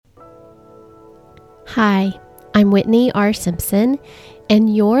Hi, I'm Whitney R. Simpson,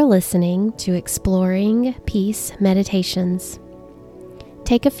 and you're listening to Exploring Peace Meditations.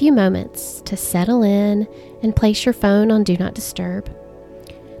 Take a few moments to settle in and place your phone on Do Not Disturb.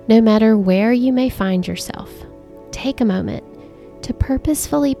 No matter where you may find yourself, take a moment to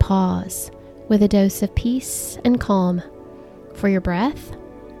purposefully pause with a dose of peace and calm for your breath,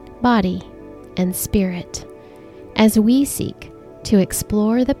 body, and spirit as we seek to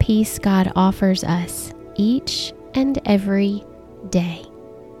explore the peace God offers us each and every day.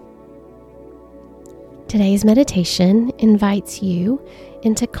 Today's meditation invites you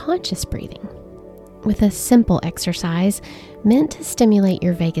into conscious breathing with a simple exercise meant to stimulate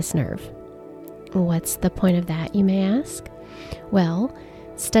your vagus nerve. What's the point of that, you may ask? Well,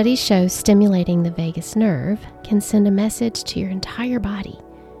 studies show stimulating the vagus nerve can send a message to your entire body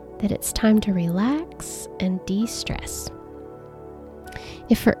that it's time to relax and de-stress.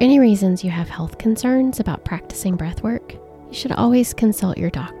 If for any reasons you have health concerns about practicing breathwork, you should always consult your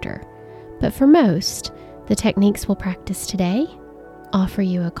doctor. But for most, the techniques we'll practice today offer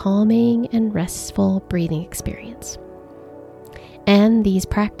you a calming and restful breathing experience. And these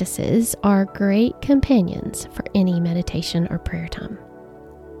practices are great companions for any meditation or prayer time.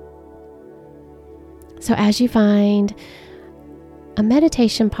 So as you find a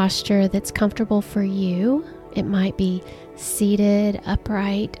meditation posture that's comfortable for you, it might be seated,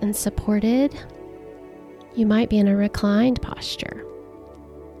 upright, and supported. You might be in a reclined posture.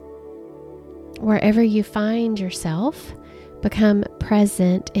 Wherever you find yourself, become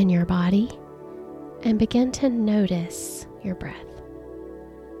present in your body and begin to notice your breath.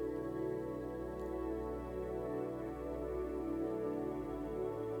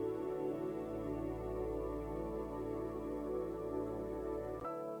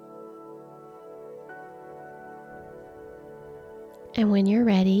 And when you're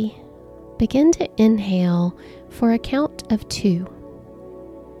ready, begin to inhale for a count of 2.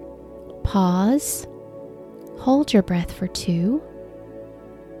 Pause, hold your breath for 2,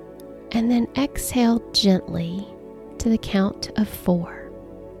 and then exhale gently to the count of 4.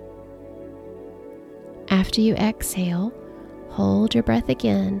 After you exhale, hold your breath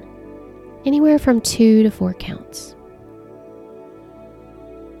again, anywhere from 2 to 4 counts.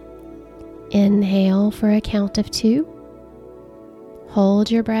 Inhale for a count of 2.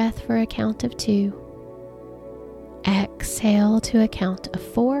 Hold your breath for a count of 2. Exhale to a count of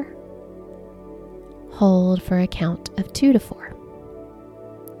 4. Hold for a count of 2 to 4.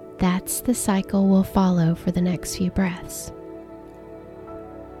 That's the cycle we'll follow for the next few breaths.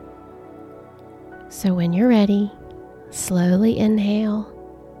 So when you're ready, slowly inhale.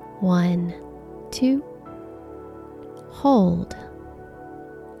 1, 2. Hold.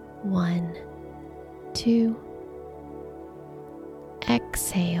 1, 2.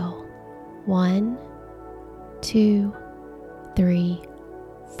 Exhale. 1, 2, 3,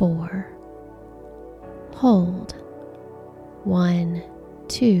 4. Hold. 1,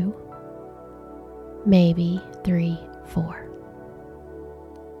 2, maybe 3, 4.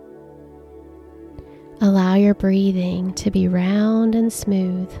 Allow your breathing to be round and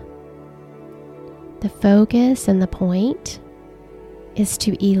smooth. The focus and the point is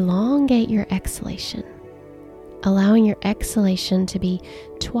to elongate your exhalation, allowing your exhalation to be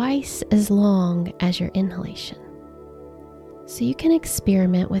twice as long as your inhalation. So you can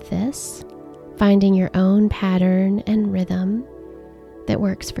experiment with this, finding your own pattern and rhythm that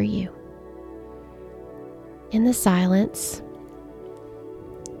works for you. In the silence,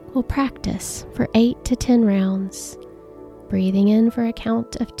 we'll practice for 8 to 10 rounds, breathing in for a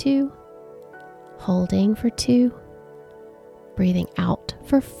count of 2, holding for 2, breathing out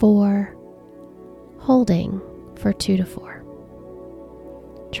for 4, holding for 2 to 4.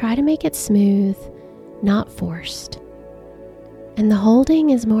 Try to make it smooth, not forced. And the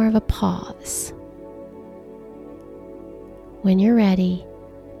holding is more of a pause. When you're ready,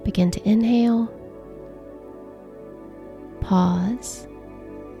 begin to inhale, pause,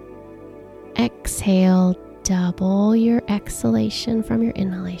 exhale, double your exhalation from your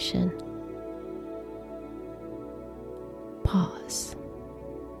inhalation, pause.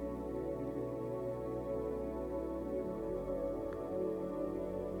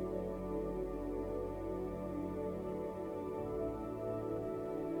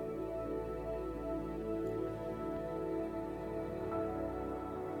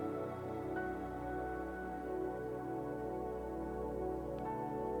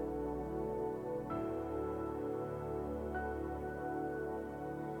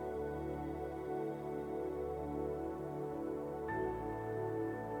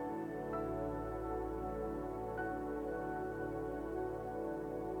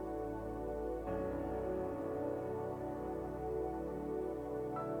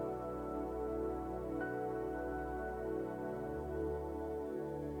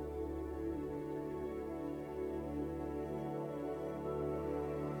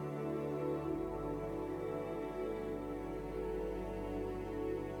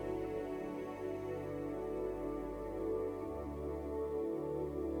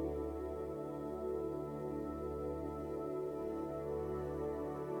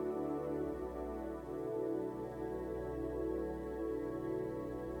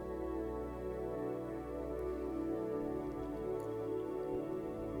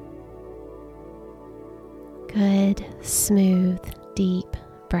 Good, smooth, deep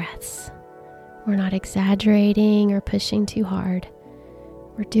breaths. We're not exaggerating or pushing too hard.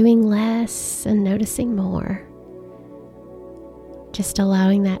 We're doing less and noticing more. Just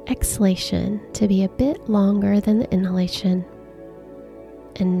allowing that exhalation to be a bit longer than the inhalation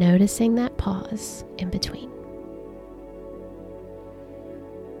and noticing that pause in between.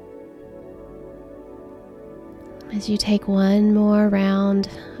 As you take one more round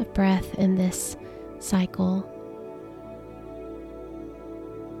of breath in this cycle,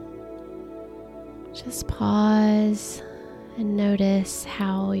 just pause and notice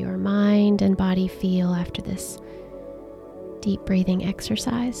how your mind and body feel after this deep breathing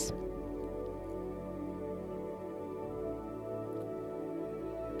exercise.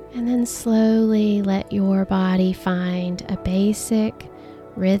 And then slowly let your body find a basic,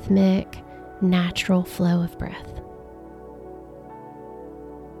 rhythmic, natural flow of breath.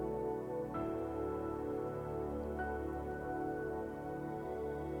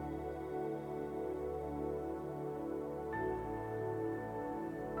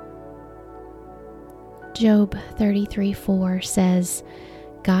 Job 33:4 says,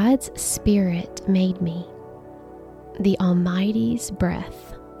 God's Spirit made me. The Almighty's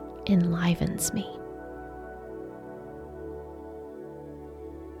breath enlivens me.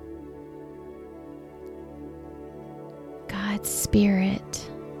 God's Spirit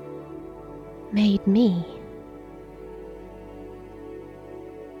made me.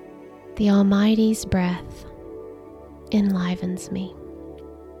 The Almighty's breath enlivens me.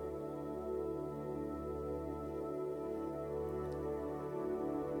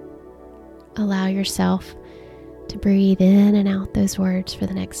 Allow yourself to breathe in and out those words for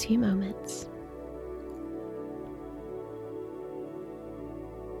the next few moments.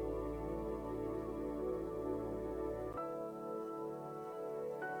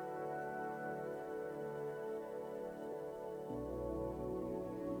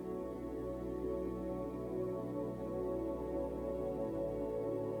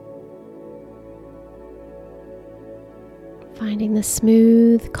 Finding the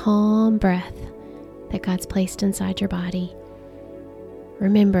smooth, calm breath that God's placed inside your body.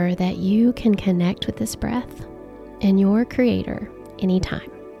 Remember that you can connect with this breath and your Creator anytime.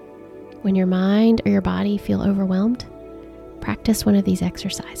 When your mind or your body feel overwhelmed, practice one of these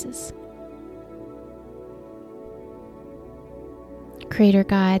exercises. Creator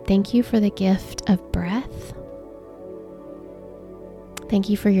God, thank you for the gift of breath. Thank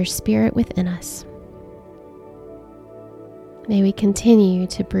you for your Spirit within us. May we continue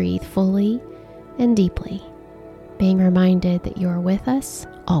to breathe fully and deeply, being reminded that you are with us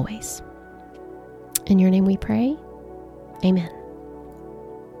always. In your name we pray, amen.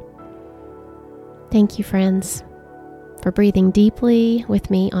 Thank you, friends, for breathing deeply with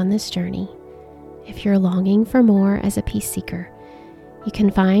me on this journey. If you're longing for more as a peace seeker, you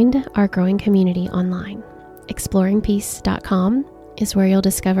can find our growing community online. ExploringPeace.com is where you'll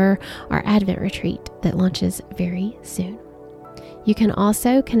discover our Advent retreat that launches very soon. You can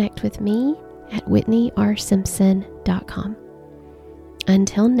also connect with me at WhitneyRSimpson.com.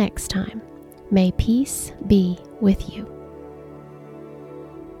 Until next time, may peace be with you.